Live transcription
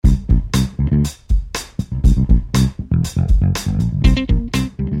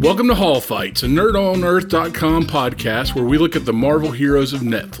Welcome to Hall Fights, a NerdOnEarth.com podcast where we look at the Marvel heroes of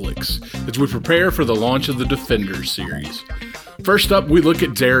Netflix as we prepare for the launch of the Defenders series. First up, we look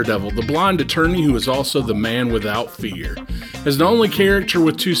at Daredevil, the blind attorney who is also the man without fear. As the only character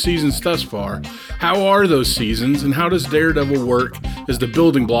with 2 seasons thus far, how are those seasons and how does Daredevil work as the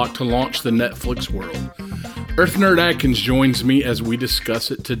building block to launch the Netflix world? Earth Nerd Atkins joins me as we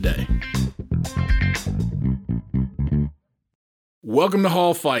discuss it today. Welcome to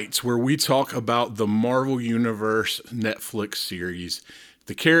Hall Fights, where we talk about the Marvel Universe Netflix series,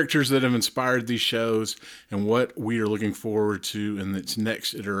 the characters that have inspired these shows, and what we are looking forward to in its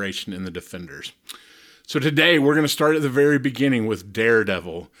next iteration in the Defenders. So today, we're going to start at the very beginning with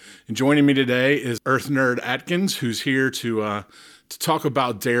Daredevil. And joining me today is Earth Nerd Atkins, who's here to talk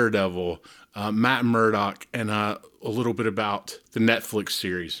about Daredevil, Matt Murdock, and a little bit about the Netflix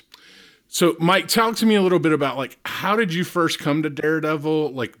series. So, Mike, talk to me a little bit about, how did you first come to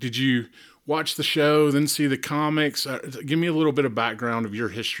Daredevil? Did you watch the show, then see the comics? Give me a little bit of background of your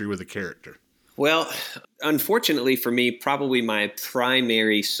history with the character. Well, unfortunately for me, probably my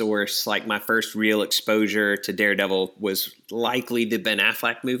primary source, my first real exposure to Daredevil was likely the Ben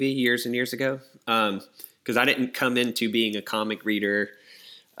Affleck movie years and years ago. Because I didn't come into being a comic reader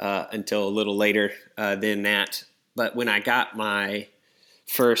until a little later than that. But when I got my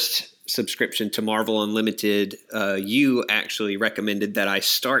first subscription to Marvel Unlimited, you actually recommended that I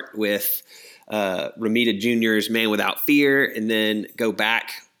start with Romita Jr.'s Man Without Fear and then go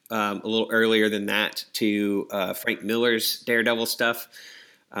back a little earlier than that to Frank Miller's Daredevil stuff.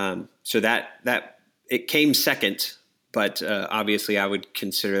 So that it came second, but obviously I would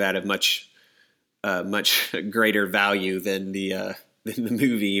consider that of much greater value than the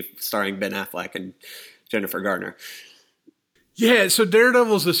movie starring Ben Affleck and Jennifer Garner. Yeah, so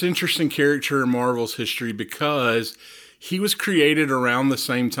Daredevil is this interesting character in Marvel's history because he was created around the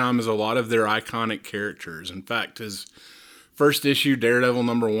same time as a lot of their iconic characters. In fact, his first issue, Daredevil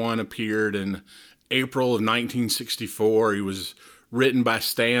 #1, appeared in April of 1964. He was written by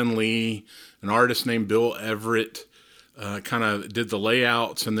Stan Lee, an artist named Bill Everett, kind of did the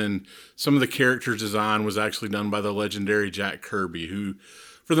layouts, and then some of the character design was actually done by the legendary Jack Kirby, who,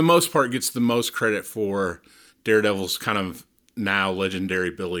 for the most part, gets the most credit for Daredevil's kind of now legendary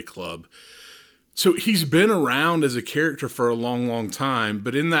Billy Club. So he's been around as a character for a long, long time,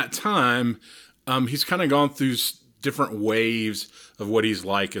 but in that time, he's kind of gone through different waves of what he's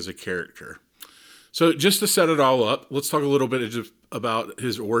like as a character. So just to set it all up, let's talk a little bit about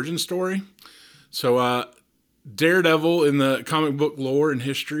his origin story. So Daredevil in the comic book lore and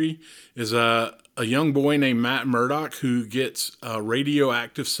history is a young boy named Matt Murdock who gets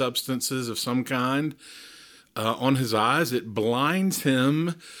radioactive substances of some kind on his eyes. It blinds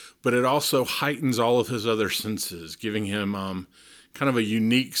him, but it also heightens all of his other senses, giving him kind of a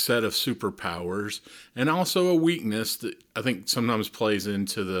unique set of superpowers and also a weakness that I think sometimes plays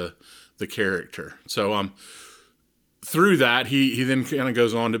into the character. So through that, he then kind of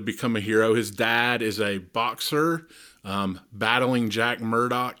goes on to become a hero. His dad is a boxer, battling Jack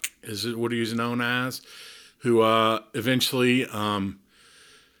Murdock is what he's known as, who eventually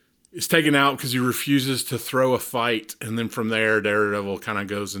is taken out because he refuses to throw a fight. And then from there, Daredevil kind of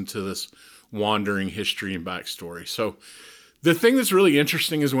goes into this wandering history and backstory. So the thing that's really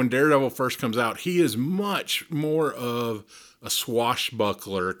interesting is when Daredevil first comes out, he is much more of a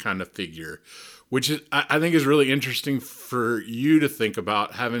swashbuckler kind of figure, which is, I think is really interesting for you to think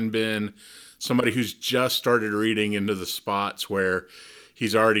about, having been somebody who's just started reading into the spots where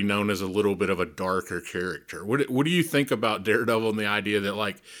he's already known as a little bit of a darker character. What do you think about Daredevil and the idea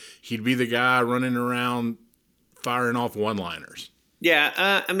that he'd be the guy running around firing off one-liners?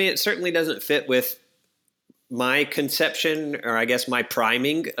 Yeah, it certainly doesn't fit with my conception, or I guess my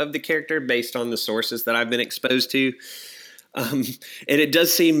priming of the character based on the sources that I've been exposed to. And it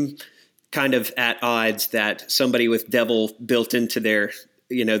does seem kind of at odds that somebody with devil built into their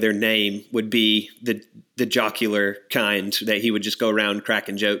name would be the jocular kind, that he would just go around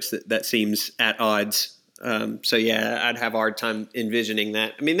cracking jokes. That seems at odds. So yeah, I'd have a hard time envisioning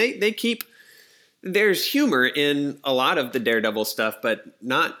that. They keep, there's humor in a lot of the Daredevil stuff, but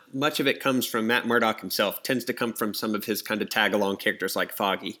not much of it comes from Matt Murdock himself. It tends to come from some of his kind of tag-along characters like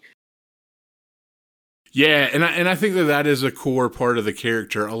Foggy. Yeah, and I think that is a core part of the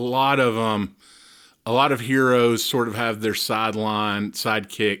character. A lot of heroes sort of have their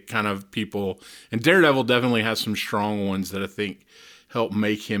sidekick kind of people, and Daredevil definitely has some strong ones that I think help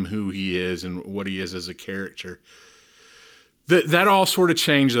make him who he is and what he is as a character. That all sort of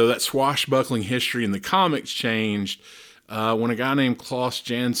changed, though. That swashbuckling history in the comics changed when a guy named Klaus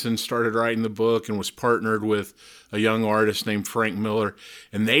Janson started writing the book and was partnered with a young artist named Frank Miller,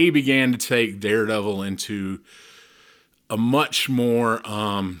 and they began to take Daredevil into a much more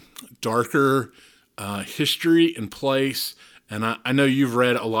darker history and place. And I know you've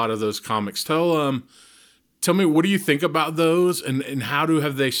read a lot of those comics. Tell me, what do you think about those, and how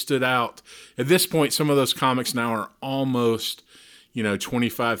have they stood out? At this point, some of those comics now are almost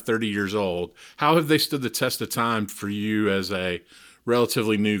 25, 30 years old. How have they stood the test of time for you as a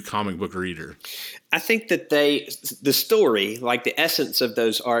relatively new comic book reader? I think that the story, like the essence of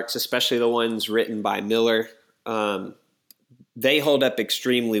those arcs, especially the ones written by Miller, they hold up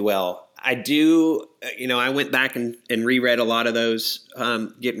extremely well. I do, I went back and reread a lot of those,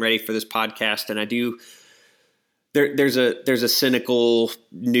 getting ready for this podcast, and I do. There's a cynical,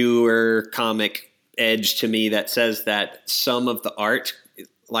 newer comic edge to me that says that some of the art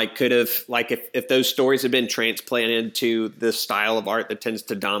could have, if those stories had been transplanted to the style of art that tends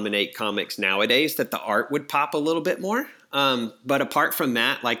to dominate comics nowadays, that the art would pop a little bit more. But apart from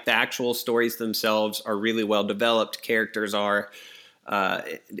that, the actual stories themselves are really well developed. Characters are,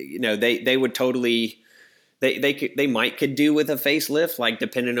 they would totally, they might could do with a facelift,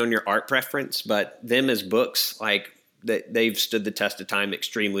 depending on your art preference, but them as books, they've stood the test of time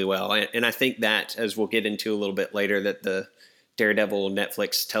extremely well. And I think that, as we'll get into a little bit later, that the Daredevil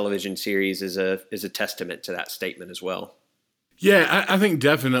Netflix television series is a testament to that statement as well. Yeah, I think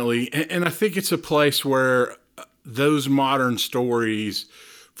definitely. And I think it's a place where those modern stories,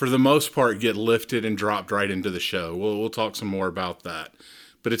 for the most part, get lifted and dropped right into the show. We'll talk some more about that.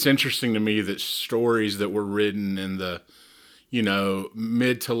 But it's interesting to me that stories that were written in the,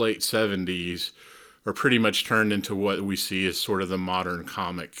 mid to late 70s are pretty much turned into what we see as sort of the modern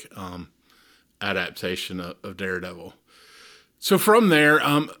comic adaptation of Daredevil. So from there,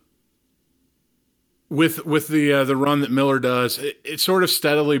 with the run that Miller does, it sort of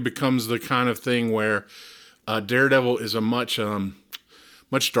steadily becomes the kind of thing where Daredevil is a much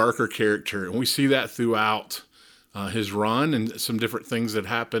darker character, and we see that throughout his run and some different things that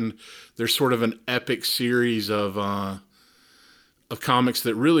happened. There's sort of an epic series of comics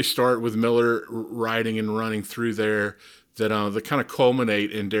that really start with Miller writing and running through there that kind of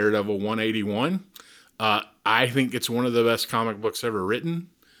culminate in Daredevil 181. I think it's one of the best comic books ever written.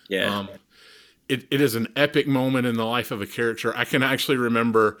 Yeah. It is an epic moment in the life of a character. I can actually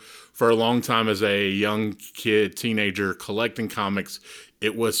remember for a long time as a young kid, teenager, collecting comics,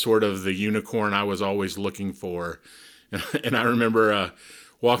 it was sort of the unicorn I was always looking for. And I remember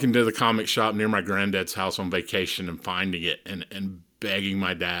walking to the comic shop near my granddad's house on vacation and finding it and begging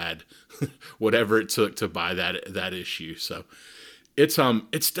my dad whatever it took to buy that issue. So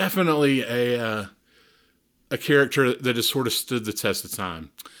it's definitely a character that has sort of stood the test of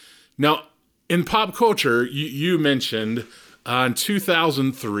time. Now, in pop culture, you mentioned in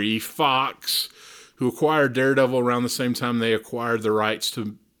 2003, Fox, who acquired Daredevil around the same time they acquired the rights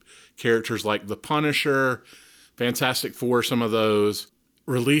to characters like The Punisher, Fantastic Four, some of those,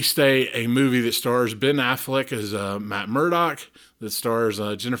 released a movie that stars Ben Affleck as Matt Murdock, that stars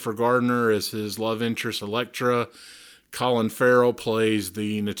Jennifer Gardner as his love interest Elektra. Colin Farrell plays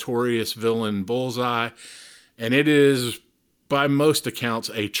the notorious villain Bullseye, and it is, by most accounts,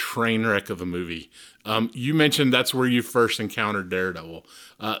 a train wreck of a movie. You mentioned that's where you first encountered Daredevil.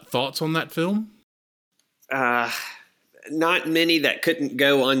 Thoughts on that film? Not many that couldn't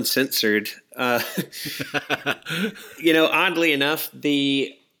go uncensored. Oddly enough,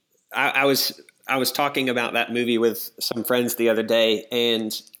 I was talking about that movie with some friends the other day,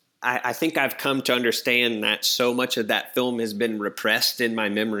 and I think I've come to understand that so much of that film has been repressed in my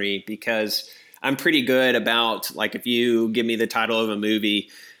memory, because I'm pretty good about, if you give me the title of a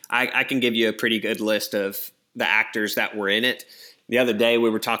movie, I can give you a pretty good list of the actors that were in it. The other day we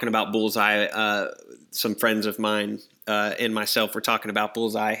were talking about Bullseye. Some friends of mine and myself were talking about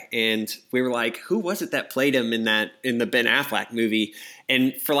Bullseye, and we were like, who was it that played him in the Ben Affleck movie?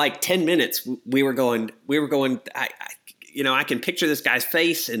 And for 10 minutes we were going, I can picture this guy's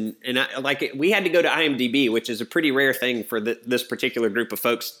face, and we had to go to IMDb, which is a pretty rare thing for this particular group of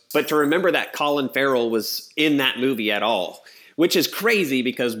folks. But to remember that Colin Farrell was in that movie at all, which is crazy,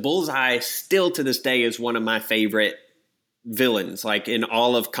 because Bullseye still to this day is one of my favorite villains. In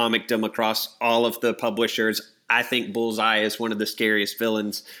all of comicdom, across all of the publishers, I think Bullseye is one of the scariest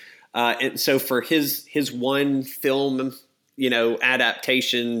villains. And so for his one film,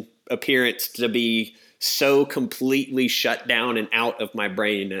 adaptation appearance to be so completely shut down and out of my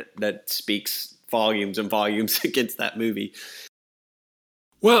brain, that speaks volumes and volumes against that movie.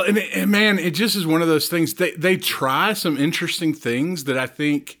 Well, and man, it just is one of those things. They try some interesting things that I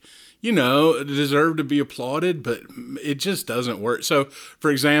think, deserve to be applauded, but it just doesn't work. So,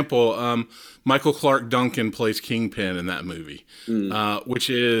 for example, Michael Clark Duncan plays Kingpin in that movie, which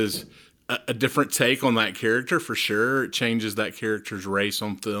is a different take on that character for sure. It changes that character's race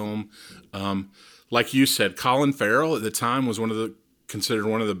on film. Like you said, Colin Farrell at the time was considered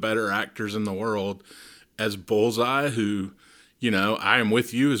one of the better actors in the world as Bullseye, who, I Am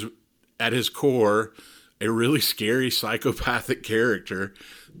With You is at his core a really scary psychopathic character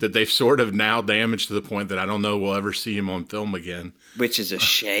that they've sort of now damaged to the point that I don't know we'll ever see him on film again. Which is a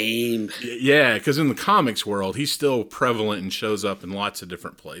shame. Yeah, because in the comics world, he's still prevalent and shows up in lots of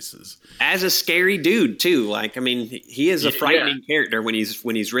different places. As a scary dude, too. He is a frightening character when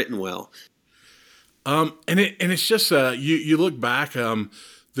he's written well. And it's just you look back,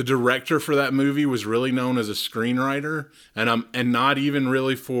 the director for that movie was really known as a screenwriter, and not even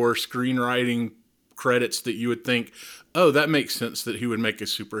really for screenwriting credits that you would think, oh, that makes sense that he would make a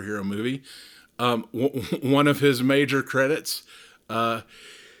superhero movie. One of his major credits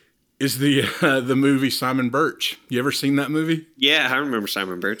is the movie Simon Birch. You ever seen that movie? Yeah, I remember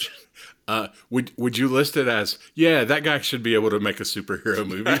Simon Birch. Would you list it as, yeah, that guy should be able to make a superhero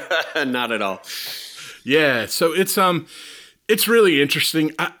movie? Not at all. Yeah, so it's really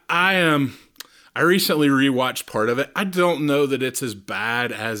interesting. I recently rewatched part of it. I don't know that it's as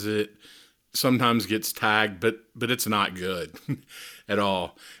bad as it sometimes gets tagged, but it's not good at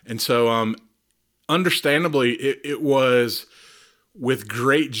all. And so, understandably, it was with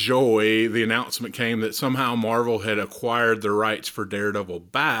great joy the announcement came that somehow Marvel had acquired the rights for Daredevil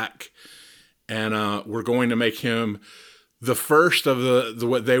back, and we're going to make him the first of the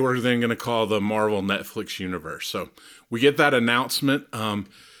what they were then going to call the Marvel Netflix universe. So we get that announcement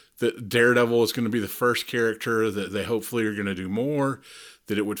that Daredevil is going to be the first character that they hopefully are going to do more,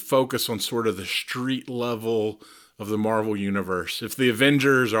 that it would focus on sort of the street level of the Marvel universe. If the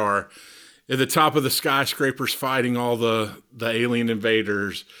Avengers are at the top of the skyscrapers fighting all the alien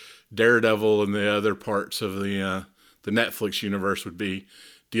invaders, Daredevil and the other parts of the Netflix universe would be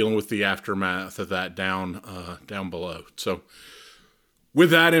dealing with the aftermath of that down below. So with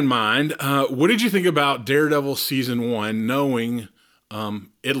that in mind, what did you think about Daredevil Season 1, knowing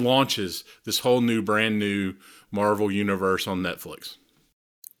it launches this whole brand new Marvel universe on Netflix?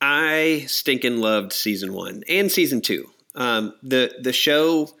 I stinking loved Season 1 and Season 2. The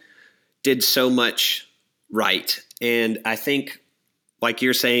show did so much right. And I think, like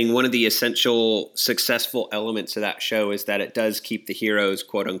you're saying, one of the essential successful elements of that show is that it does keep the heroes,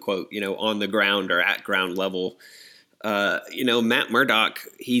 quote unquote, on the ground or at ground level. Matt Murdock,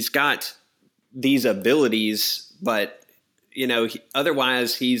 he's got these abilities, but,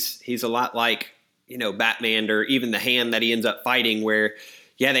 otherwise he's a lot like, Batman, or even the Hand that he ends up fighting, where,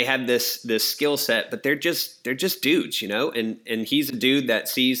 yeah, they have this skill set, but they're just dudes, and he's a dude that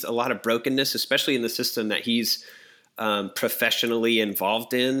sees a lot of brokenness, especially in the system that he's professionally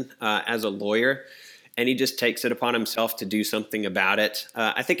involved in as a lawyer, and he just takes it upon himself to do something about it.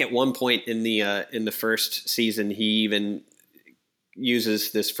 I think at one point in the first season, he even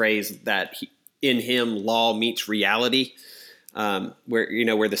uses this phrase that in him law meets reality,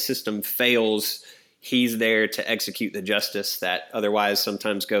 where the system fails, he's there to execute the justice that otherwise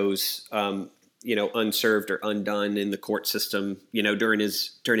sometimes goes unserved or undone in the court system, during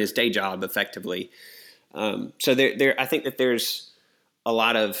his day job effectively. So there, I think that there's a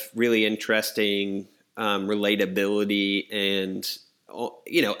lot of really interesting relatability and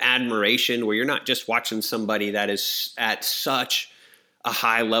admiration, where you're not just watching somebody that is at such a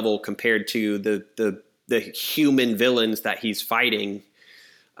high level compared to the human villains that he's fighting,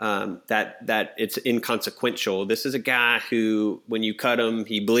 that it's inconsequential. This is a guy who, when you cut him,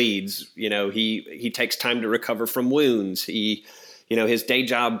 he bleeds. He takes time to recover from wounds. His day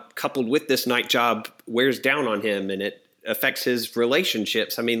job coupled with this night job wears down on him, and it affects his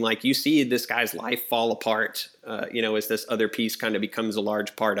relationships. I mean, like, you see this guy's life fall apart, as this other piece kind of becomes a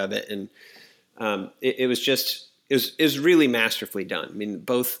large part of it. And it was really masterfully done. I mean,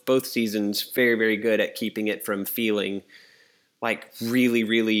 both seasons very, very good at keeping it from feeling like really,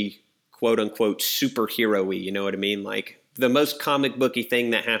 really quote unquote superhero-y. You know what I mean? Like, the most comic booky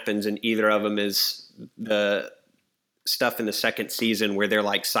thing that happens in either of them is the stuff in the second season where they're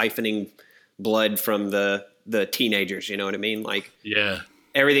like siphoning blood from the teenagers. You know what I mean? Like, yeah,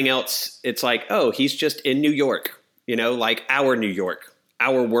 everything else, it's like, oh, he's just in New York, like our New York,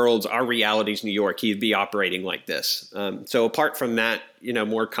 our worlds, our reality's New York. He'd be operating like this. So apart from that,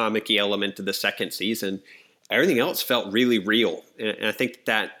 more comic-y element to the second season, everything else felt really real. And I think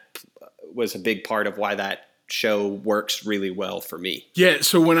that was a big part of why that show works really well for me. Yeah.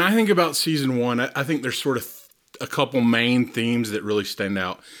 So when I think about season 1, I think there's sort of a couple main themes that really stand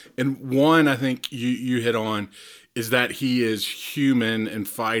out. And one, I think you hit on, is that he is human and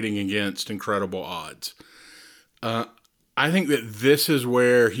fighting against incredible odds. I think that this is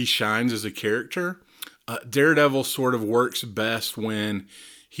where he shines as a character. Daredevil sort of works best when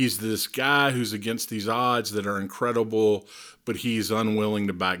he's this guy who's against these odds that are incredible, but he's unwilling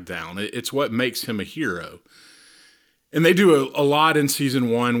to back down. It's what makes him a hero. And they do a lot in season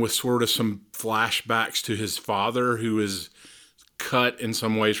 1 with sort of some flashbacks to his father, who is cut in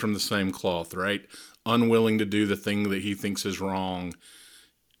some ways from the same cloth, right? Unwilling to do the thing that he thinks is wrong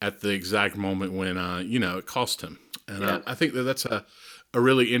at the exact moment when, it cost him. And I think that that's a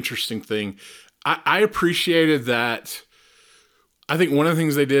really interesting thing. I appreciated that. I think one of the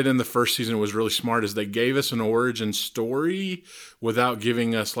things they did in the first season was really smart is they gave us an origin story without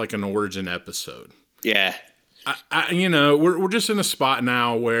giving us like an origin episode. Yeah. We're just in a spot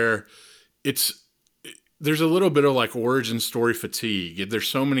now where there's a little bit of like origin story fatigue. There's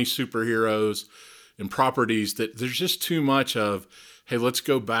so many superheroes and properties that there's just too much of, hey, let's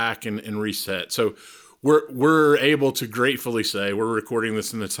go back and reset. So we're able to gratefully say we're recording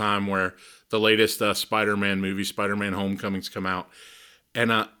this in the time where the latest Spider-Man movie, Spider-Man Homecoming's come out.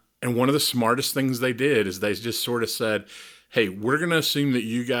 And one of the smartest things they did is they just sort of said, hey, we're going to assume that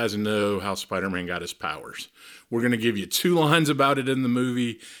you guys know how Spider-Man got his powers. We're going to give you 2 lines about it in the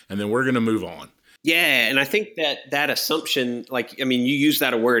movie, and then we're going to move on. Yeah, and I think that assumption, you use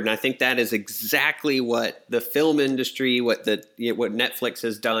that word, and I think that is exactly what the film industry, what Netflix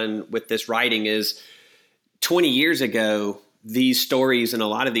has done with this writing is 20 years ago, these stories and a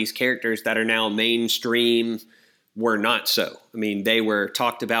lot of these characters that are now mainstream were not so. I mean, they were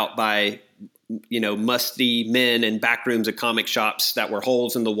talked about by, musty men in back rooms of comic shops that were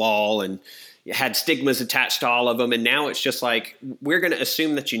holes in the wall and had stigmas attached to all of them. And now it's just like, we're going to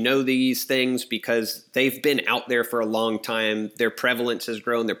assume that you know these things because they've been out there for a long time. Their prevalence has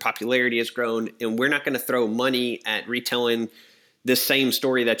grown, their popularity has grown, and we're not going to throw money at retelling this same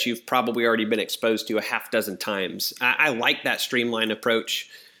story that you've probably already been exposed to a half dozen times. I like that streamlined approach.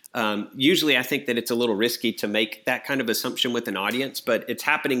 Usually I think that it's a little risky to make that kind of assumption with an audience, but it's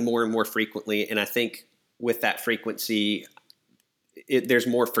happening more and more frequently. And I think with that frequency, there's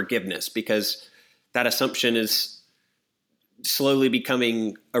more forgiveness because that assumption is slowly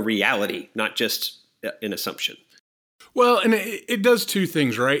becoming a reality, not just an assumption. Well, and it does 2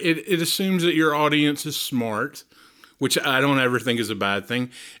 things, right? It assumes that your audience is smart, which I don't ever think is a bad thing.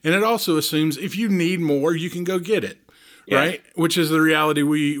 And it also assumes if you need more, you can go get it, right? Which is the reality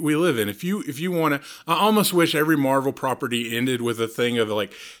we live in. If you want to, I almost wish every Marvel property ended with a thing of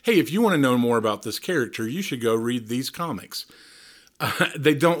like, hey, if you want to know more about this character, you should go read these comics.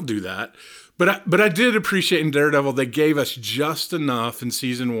 They don't do that. But I did appreciate in Daredevil, they gave us just enough in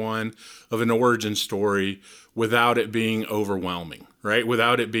season 1 of an origin story without it being overwhelming, right?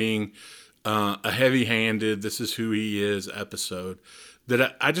 Without it being a heavy-handed, this is who he is episode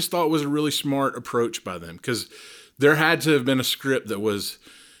that I just thought was a really smart approach by them because there had to have been a script that was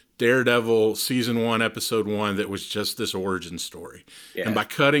Daredevil season 1, episode 1 that was just this origin story. Yeah. And by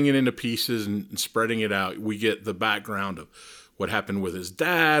cutting it into pieces and spreading it out, we get the background of what happened with his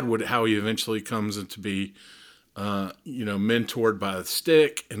dad, how he eventually comes to be, mentored by the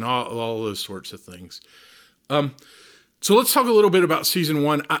Stick and all those sorts of things. So let's talk a little bit about season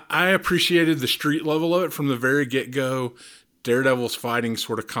 1. I appreciated the street level of it from the very get-go. Daredevil's fighting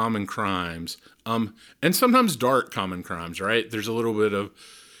sort of common crimes, and sometimes dark common crimes, right? There's a little bit of,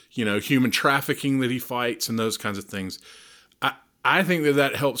 human trafficking that he fights and those kinds of things. I think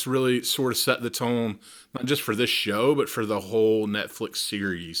that helps really sort of set the tone, not just for this show, but for the whole Netflix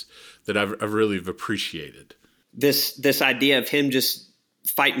series that I've really appreciated. This idea of him just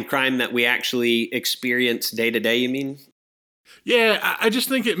fighting crime that we actually experience day to day, you mean? Yeah, I just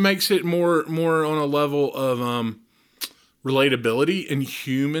think it makes it more on a level of relatability and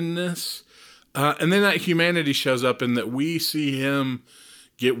humanness. And then that humanity shows up in that we see him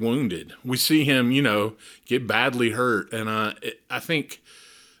get wounded. We see him, get badly hurt. And I think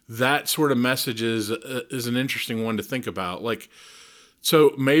that sort of message is an interesting one to think about. Like,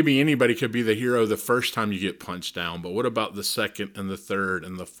 so maybe anybody could be the hero the first time you get punched down, but what about the second and the third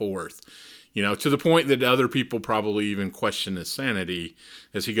and the fourth? To the point that other people probably even question his sanity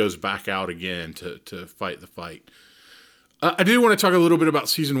as he goes back out again to fight the fight. I do want to talk a little bit about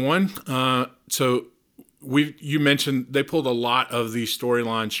season 1. So you mentioned they pulled a lot of these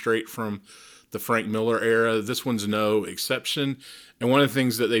storylines straight from the Frank Miller era. This one's no exception. And one of the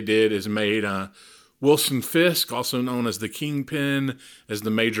things that they did is made Wilson Fisk, also known as the Kingpin, as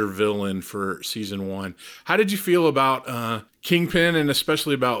the major villain for season 1. How did you feel about Kingpin and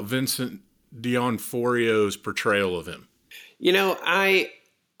especially about Vincent D'Onofrio's portrayal of him? You know,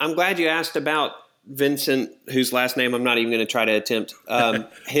 I'm glad you asked about Vincent, whose last name I'm not even going to try to attempt,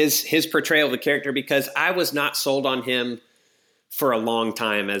 his portrayal of the character, because I was not sold on him for a long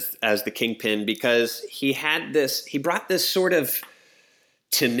time as the Kingpin, because he brought this sort of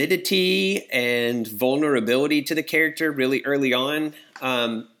timidity and vulnerability to the character really early on.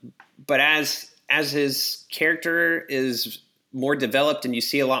 But as his character is more developed and you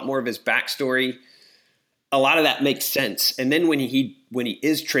see a lot more of his backstory, a lot of that makes sense. And then when he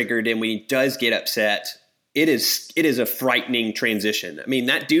is triggered and when he does get upset, it is a frightening transition. I mean,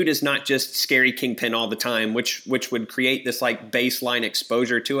 that dude is not just scary Kingpin all the time, which would create this like baseline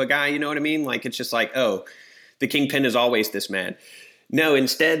exposure to a guy. You know what I mean? Like, it's just like, oh, the Kingpin is always this mad. No,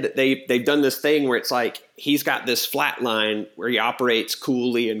 instead they've done this thing where it's like he's got this flat line where he operates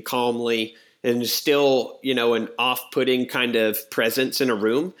coolly and calmly and is still, you know, an off-putting kind of presence in a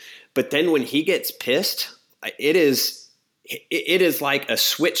room. But then when he gets pissed, it is like a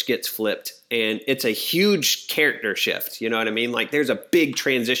switch gets flipped, and it's a huge character shift. You know what I mean? Like, there's a big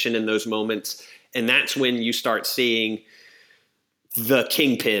transition in those moments, and that's when you start seeing the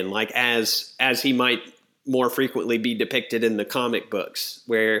Kingpin, like as he might more frequently be depicted in the comic books,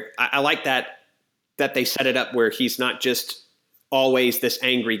 where I like that they set it up where he's not just always this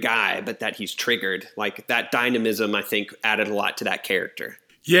angry guy, but that he's triggered. Like, that dynamism, I think, added a lot to that character.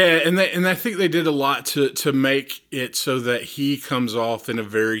 Yeah, and I think they did a lot to make it so that he comes off in a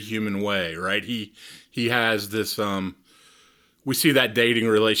very human way, right? He has this we see that dating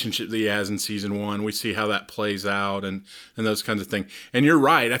relationship that he has in season 1. We see how that plays out and those kinds of things. And you're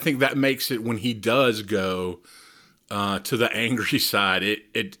right. I think that makes it, when he does go to the angry side,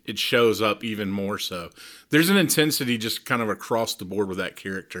 it shows up even more so. There's an intensity just kind of across the board with that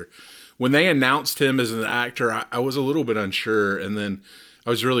character. When they announced him as an actor, I was a little bit unsure, and then I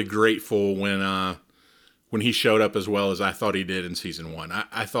was really grateful when he showed up as well as I thought he did in season 1.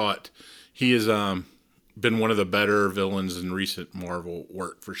 I thought he has been one of the better villains in recent Marvel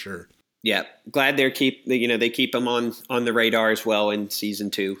work for sure. Yeah, glad they keep him on the radar as well in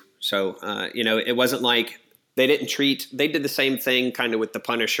season 2. So it wasn't like they did the same thing kind of with the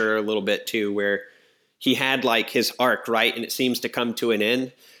Punisher a little bit too, where he had like his arc, right, and it seems to come to an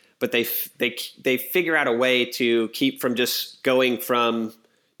end. But they figure out a way to keep from just going from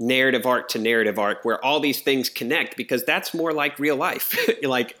narrative arc to narrative arc, where all these things connect, because that's more like real life.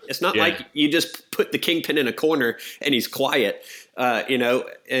 Like, it's not like you just put the Kingpin in a corner and he's quiet,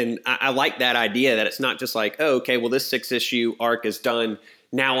 and I like that idea that it's not just like, oh, okay, well, this 6-issue arc is done,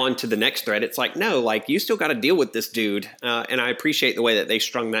 now on to the next thread. It's like, no, like, you still got to deal with this dude. And I appreciate the way that they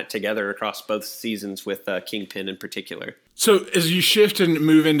strung that together across both seasons with Kingpin in particular. So as you shift and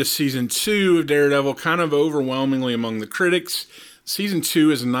move into season 2 of Daredevil, kind of overwhelmingly among the critics, season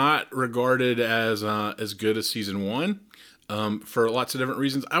 2 is not regarded as good as season 1 for lots of different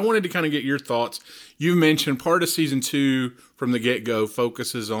reasons. I wanted to kind of get your thoughts. You mentioned part of season 2 from the get-go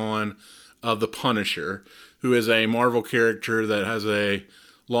focuses on the Punisher, who is a Marvel character that has a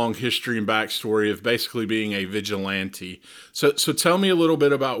long history and backstory of basically being a vigilante. So tell me a little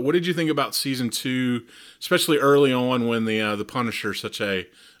bit about, what did you think about season 2, especially early on when the Punisher is such a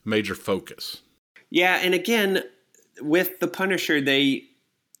major focus? Yeah, and again, with the Punisher, they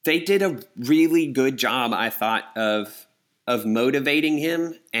did a really good job, I thought, of motivating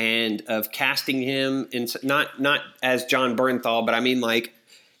him and of casting him in, not as John Bernthal, but I mean like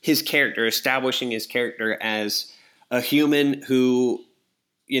his character, establishing his character as a human who,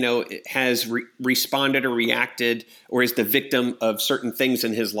 has responded or reacted or is the victim of certain things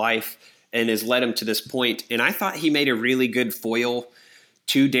in his life and has led him to this point. And I thought he made a really good foil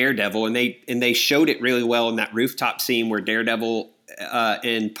to Daredevil, and they showed it really well in that rooftop scene where Daredevil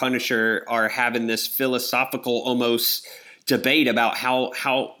and Punisher are having this philosophical almost debate about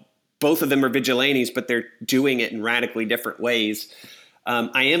how both of them are vigilantes, but they're doing it in radically different ways.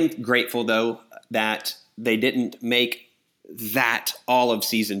 I am grateful, though, that they didn't make that all of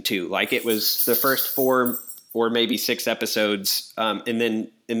season 2. Like, it was the first 4 or maybe 6 episodes, and then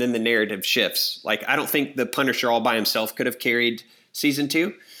the narrative shifts. Like, I don't think the Punisher all by himself could have carried season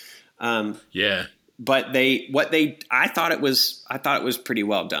 2. Yeah. But I thought it was pretty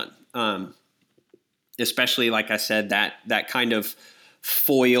well done. Especially, like I said, that kind of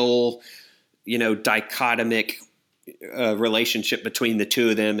foil, dichotomic relationship between the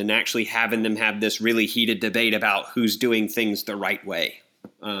two of them, and actually having them have this really heated debate about who's doing things the right way.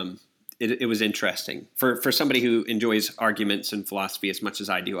 It was interesting for somebody who enjoys arguments and philosophy as much as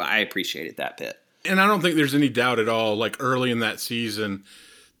I do. I appreciated that bit. And I don't think there's any doubt at all, like early in that season,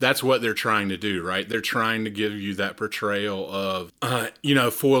 that's what they're trying to do, right? They're trying to give you that portrayal of,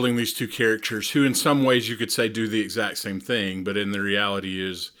 foiling these two characters who in some ways you could say do the exact same thing, but in the reality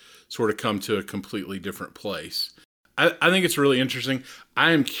is sort of come to a completely different place. I think it's really interesting.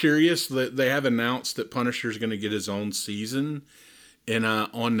 I am curious that they have announced that Punisher is going to get his own season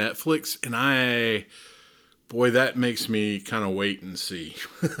on Netflix, and boy, that makes me kind of wait and see.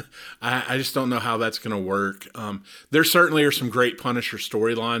 I just don't know how that's going to work. There certainly are some great Punisher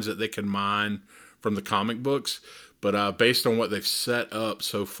storylines that they can mine from the comic books, but based on what they've set up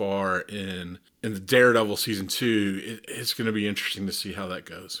so far in the Daredevil season 2, it's going to be interesting to see how that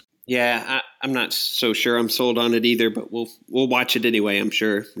goes. Yeah, I'm not so sure I'm sold on it either, but we'll watch it anyway, I'm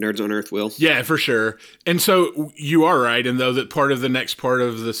sure. Nerds on Earth will. Yeah, for sure. And so you are right, and though that part of the next part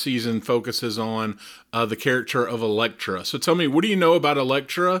of the season focuses on the character of Elektra. So tell me, what do you know about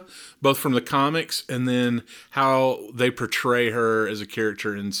Elektra, both from the comics and then how they portray her as a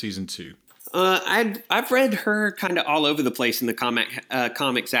character in season 2? I've read her kind of all over the place in the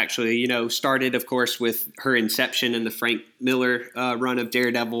comics. Actually, started of course with her inception in the Frank Miller run of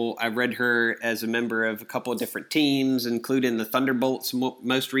Daredevil. I've read her as a member of a couple of different teams, including the Thunderbolts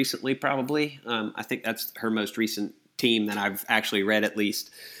most recently. Probably, I think that's her most recent team that I've actually read at least.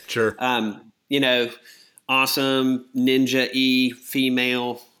 Sure. Awesome ninja-y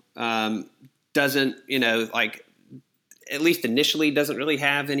female. Doesn't at least initially doesn't really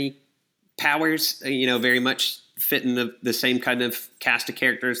have any powers, very much fit in the same kind of cast of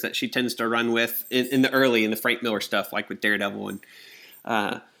characters that she tends to run with in the Frank Miller stuff, like with Daredevil.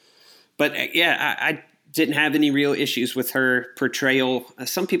 I didn't have any real issues with her portrayal.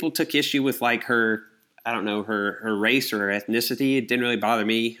 Some people took issue with her race or her ethnicity. It didn't really bother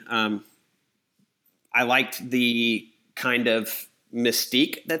me. I liked the kind of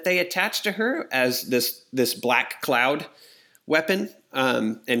mystique that they attached to her as this black cloud weapon,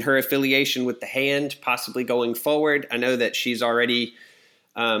 and her affiliation with the Hand possibly going forward. I know that she's already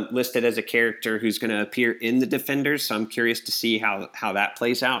listed as a character who's going to appear in the Defenders, so I'm curious to see how that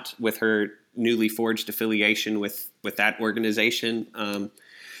plays out with her newly forged affiliation with that organization.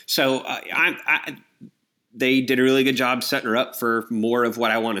 They did a really good job setting her up for more of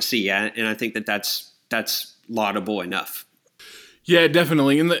what I want to see, and I think that's laudable enough. Yeah,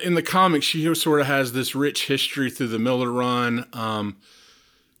 definitely. In the comics, she sort of has this rich history through the Miller run.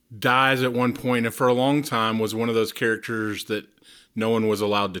 Dies at one point, and for a long time was one of those characters that no one was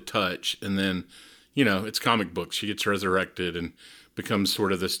allowed to touch. And then, it's comic books. She gets resurrected and becomes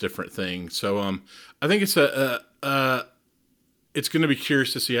sort of this different thing. So I think it's it's going to be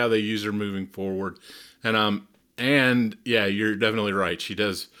curious to see how they use her moving forward. And yeah, you're definitely right. She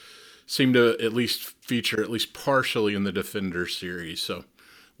does seem to at least feature at least partially in the Defenders series. So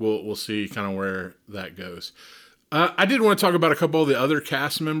we'll see kind of where that goes. I did want to talk about a couple of the other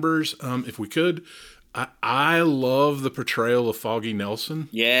cast members, if we could. I love the portrayal of Foggy Nelson.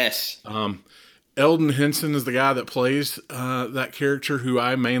 Yes. Eldon Henson is the guy that plays that character, who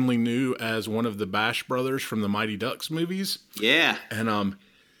I mainly knew as one of the Bash brothers from the Mighty Ducks movies. Yeah. And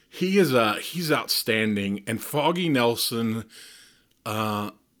he's outstanding. And Foggy Nelson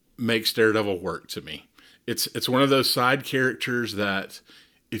makes Daredevil work to me. It's one of those side characters that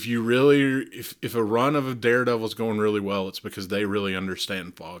if a run of Daredevil is going really well, it's because they really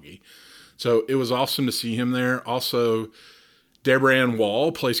understand Foggy. So it was awesome to see him there. Also, Deborah Ann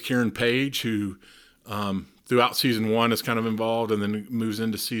Wall plays Karen Page, who throughout season 1 is kind of involved and then moves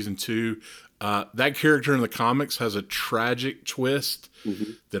into season 2. That character in the comics has a tragic twist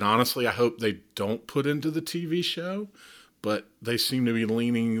that honestly I hope they don't put into the TV show, but they seem to be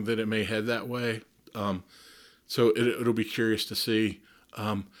leaning that it may head that way. So it'll be curious to see.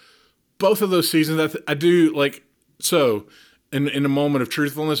 Both of those seasons, I do like. So, in a moment of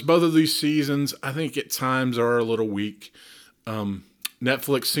truthfulness, both of these seasons, I think at times are a little weak.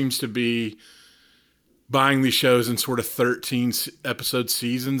 Netflix seems to be buying these shows in sort of 13 episode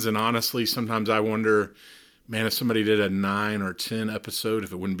seasons, and honestly, sometimes I wonder, man, if somebody did a 9 or 10 episode,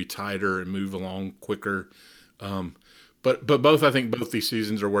 if it wouldn't be tighter and move along quicker. But both, I think both these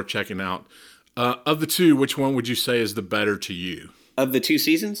seasons are worth checking out. Of the two, which one would you say is the better to you? Of the two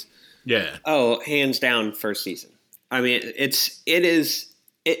seasons? Yeah. Oh, hands down, first season. I mean, it's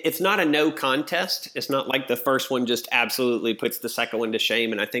not a no contest. It's not like the first one just absolutely puts the second one to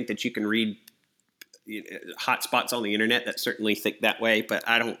shame. And I think that you can read hot spots on the internet that certainly think that way. But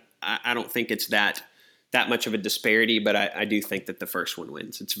I don't think it's that much of a disparity. But I do think that the first one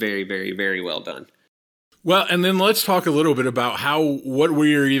wins. It's very, very, very well done. Well, and then let's talk a little bit about what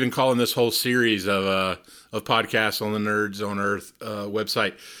we are even calling this whole series of podcasts on the Nerds on Earth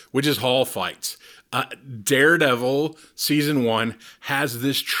website, which is Hall Fights. Daredevil season 1 has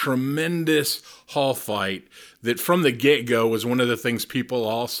this tremendous hall fight that from the get-go was one of the things people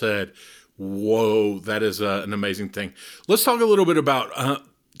all said, whoa, that is an amazing thing. Let's talk a little bit about,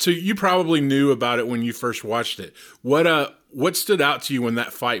 so you probably knew about it when you first watched it. What stood out to you when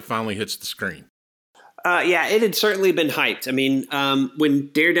that fight finally hits the screen? Yeah, it had certainly been hyped. I mean, when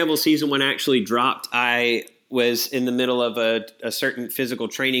Daredevil season 1 actually dropped, I was in the middle of a certain physical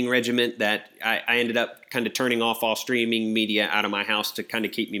training regiment that I ended up kind of turning off all streaming media out of my house to kind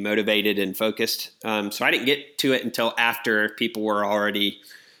of keep me motivated and focused. So I didn't get to it until after people were already,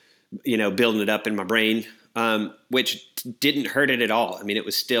 building it up in my brain, which didn't hurt it at all. I mean, it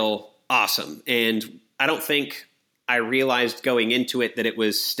was still awesome. And I don't think I realized going into it that it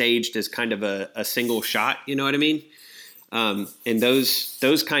was staged as kind of a single shot. You know what I mean? And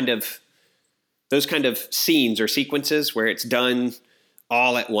those kind of scenes or sequences where it's done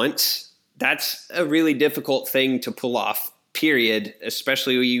all at once, that's a really difficult thing to pull off, period,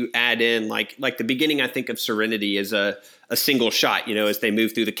 especially when you add in like the beginning, I think of Serenity as a single shot, as they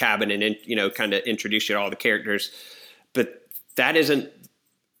move through the cabin and, kind of introduce you to all the characters. But that isn't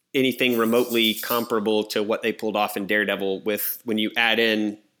anything remotely comparable to what they pulled off in Daredevil with when you add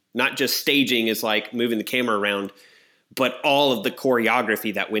in not just staging is like moving the camera around, but all of the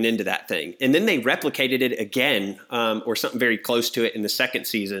choreography that went into that thing. And then they replicated it again, or something very close to it in the second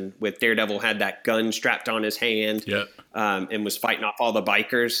season with Daredevil had that gun strapped on his hand, and was fighting off all the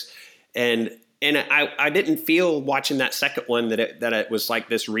bikers. And I didn't feel watching that second one that it was like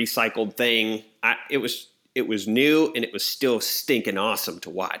this recycled thing. It was new and it was still stinking awesome to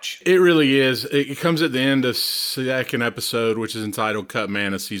watch. It really is. It comes at the end of second episode, which is entitled Cut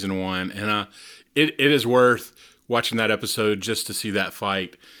Man of season 1. And it is worth watching that episode just to see that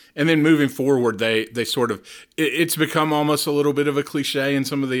fight. And then moving forward, they sort of, it's become almost a little bit of a cliche in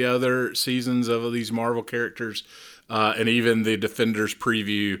some of the other seasons of these Marvel characters. And even the Defenders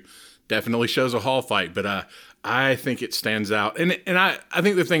preview definitely shows a hall fight, but I think it stands out. And I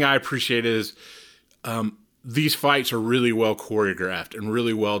think the thing I appreciate is these fights are really well choreographed and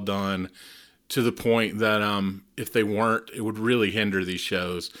really well done, to the point that if they weren't, it would really hinder these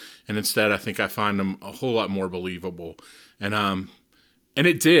shows. And instead, I think I find them a whole lot more believable. And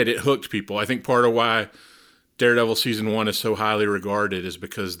it did. It hooked people. I think part of why Daredevil season 1 is so highly regarded is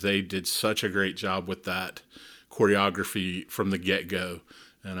because they did such a great job with that choreography from the get-go.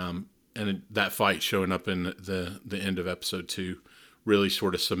 And that fight showing up in the end of episode 2 really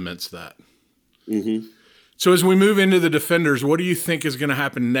sort of cements that. Mm-hmm. So as we move into the Defenders, what do you think is going to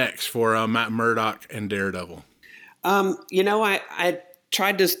happen next for Matt Murdock and Daredevil? I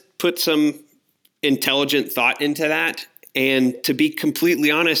tried to put some intelligent thought into that. And to be completely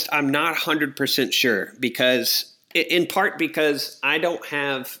honest, I'm not 100% sure in part because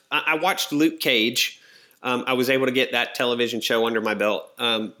I watched Luke Cage. I was able to get that television show under my belt.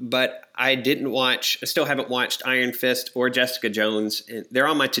 But I still haven't watched Iron Fist or Jessica Jones. They're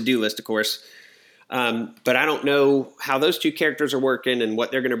on my to-do list, of course. But I don't know how those two characters are working and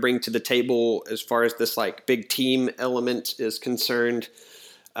what they're going to bring to the table as far as this like big team element is concerned.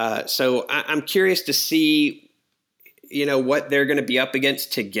 So I'm curious to see, what they're going to be up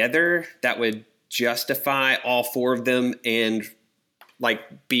against together that would justify all four of them and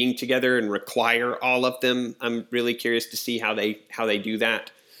like being together and require all of them. I'm really curious to see how they do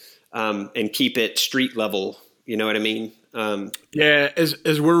that, and keep it street level. You know what I mean?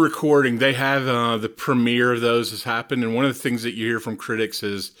 As we're recording, they have the premiere of those has happened, and one of the things that you hear from critics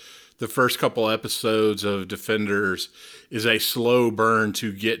is the first couple episodes of Defenders is a slow burn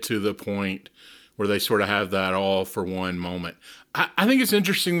to get to the point where they sort of have that all for one moment. I think it's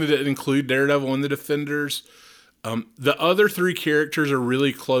interesting that it include Daredevil and the Defenders. The other three characters are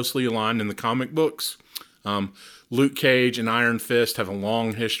really closely aligned in the comic books. Luke Cage and Iron Fist have a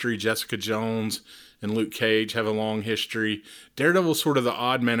long history. Jessica Jones and Luke Cage have a long history. Daredevil's sort of the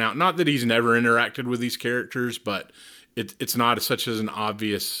odd man out. Not that he's never interacted with these characters, but it's not such as an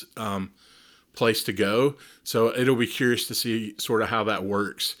obvious place to go. So it'll be curious to see sort of how that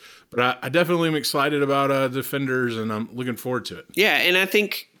works. But I definitely am excited about Defenders, and I'm looking forward to it. Yeah, and I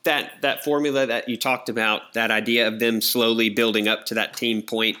think that formula that you talked about, that idea of them slowly building up to that team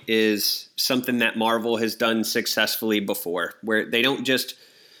point, is something that Marvel has done successfully before, where they don't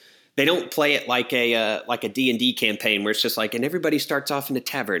play it like a D&D campaign where it's just like, and everybody starts off in a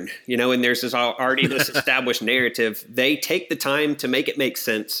tavern, and there's already this established narrative. They take the time to make it make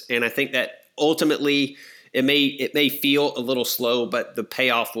sense. And I think that ultimately it may feel a little slow, but the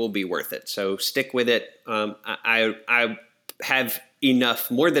payoff will be worth it. So stick with it. I have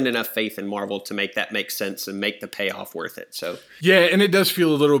more than enough faith in Marvel to make that make sense and make the payoff worth it. So yeah, and it does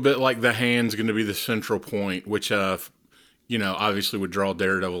feel a little bit like the Hand's going to be the central point, which obviously would draw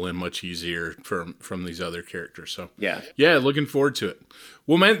Daredevil in much easier from these other characters. So yeah, looking forward to it.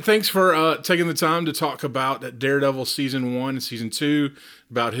 Well, man, thanks for taking the time to talk about Daredevil Season 1 and Season 2,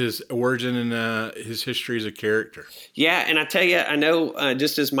 about his origin and his history as a character. Yeah, and I tell you, I know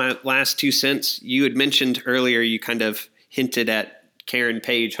just as my last 2 cents, you had mentioned earlier, you kind of hinted at Karen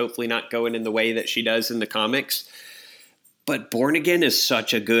Page hopefully not going in the way that she does in the comics. But Born Again is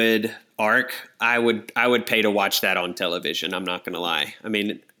such a good arc. I would pay to watch that on television. I'm not going to lie. I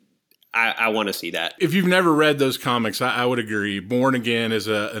mean, I want to see that. If you've never read those comics, I would agree. Born Again is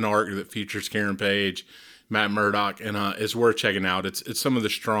an arc that features Karen Page, Matt Murdock, and it's worth checking out. It's some of the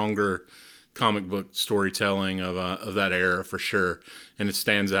stronger comic book storytelling of that era for sure, and it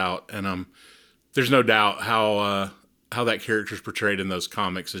stands out. And there's no doubt how that character is portrayed in those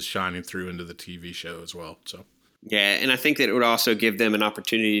comics is shining through into the TV show as well. So. Yeah, and I think that it would also give them an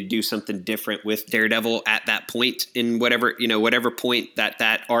opportunity to do something different with Daredevil at that point in whatever point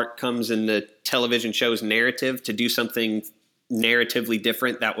that arc comes in the television show's narrative, to do something narratively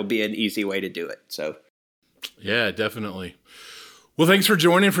different. That would be an easy way to do it. So, yeah, definitely. Well, thanks for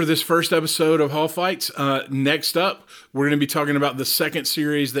joining for this first episode of Hall Fights. Next up, we're going to be talking about the second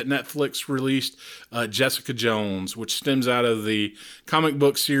series that Netflix released, Jessica Jones, which stems out of the comic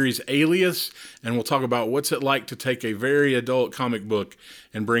book series Alias, and we'll talk about what's it like to take a very adult comic book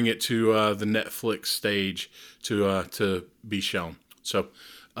and bring it to the Netflix stage to be shown. So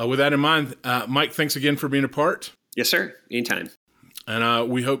with that in mind, Mike, thanks again for being a part. Yes, sir. Anytime. And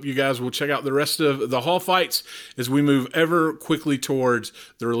we hope you guys will check out the rest of the Hall Fights as we move ever quickly towards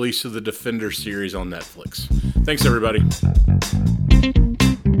the release of the Defender series on Netflix. Thanks, everybody.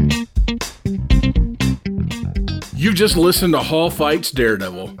 You just listened to Hall Fights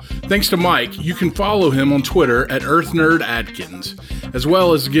Daredevil. Thanks to Mike. You can follow him on Twitter at EarthNerdAdkins, as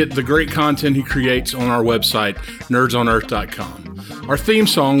well as get the great content he creates on our website, nerdsonearth.com. Our theme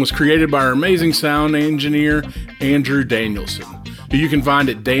song was created by our amazing sound engineer, Andrew Danielson, who you can find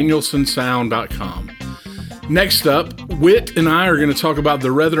at danielsonsound.com. Next up, Whit and I are going to talk about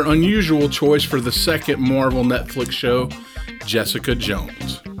the rather unusual choice for the second Marvel Netflix show, Jessica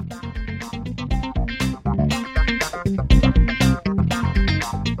Jones.